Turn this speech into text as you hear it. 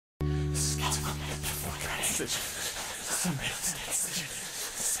decision. Make the decision.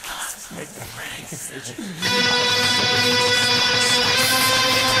 Make the right decision.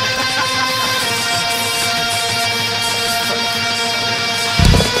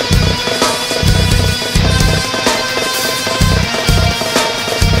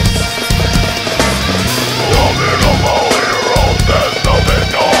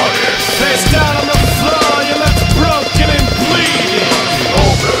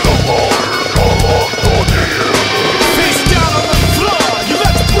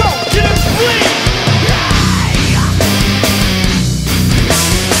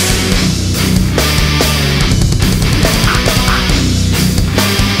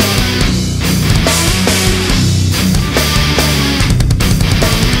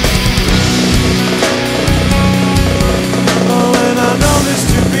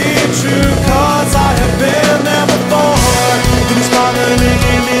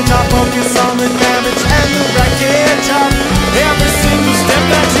 Focus on the damage and the wreckage of every single step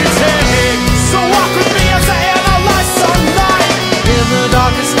that you take. So walk with me as I analyze sunlight. In the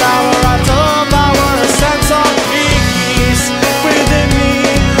darkest hour I devour a sense of peace within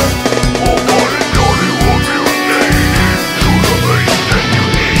me. Oh, God, and God, it will be related to the place that you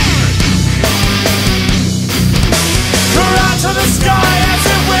need. Cry out to the sky as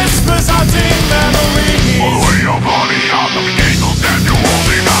it whispers our deep memories. All the way your body out of the gate will stand you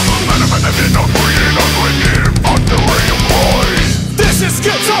holding out. This is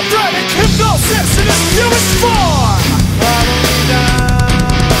schizophrenic hypnosis in its purest form. Follow me down.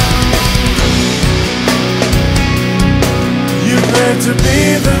 You crave to be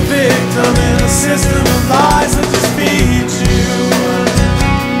the victim in a system of lies that just feeds you.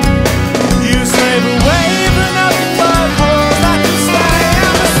 You slave away for nothing but holes that can stay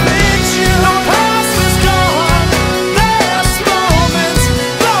and mislead you. Our past is gone. There's moments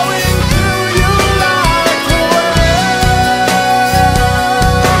flowing through you like a wave.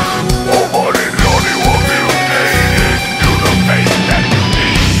 Oh, God, and God, it will be related to the face that you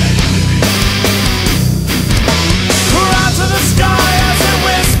need. Cry out to the sky as it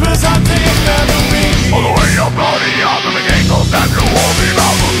whispers our deep memories. All the way your body out of the gate will stand you holding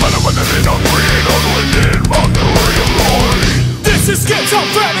out. But the sin of freedom within but the real. This is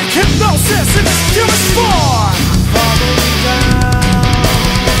schizophrenic hypnosis in its purest form. Follow me down.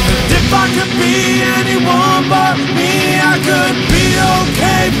 And if I could be anyone but me, I could be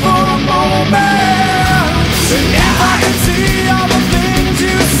okay for a moment.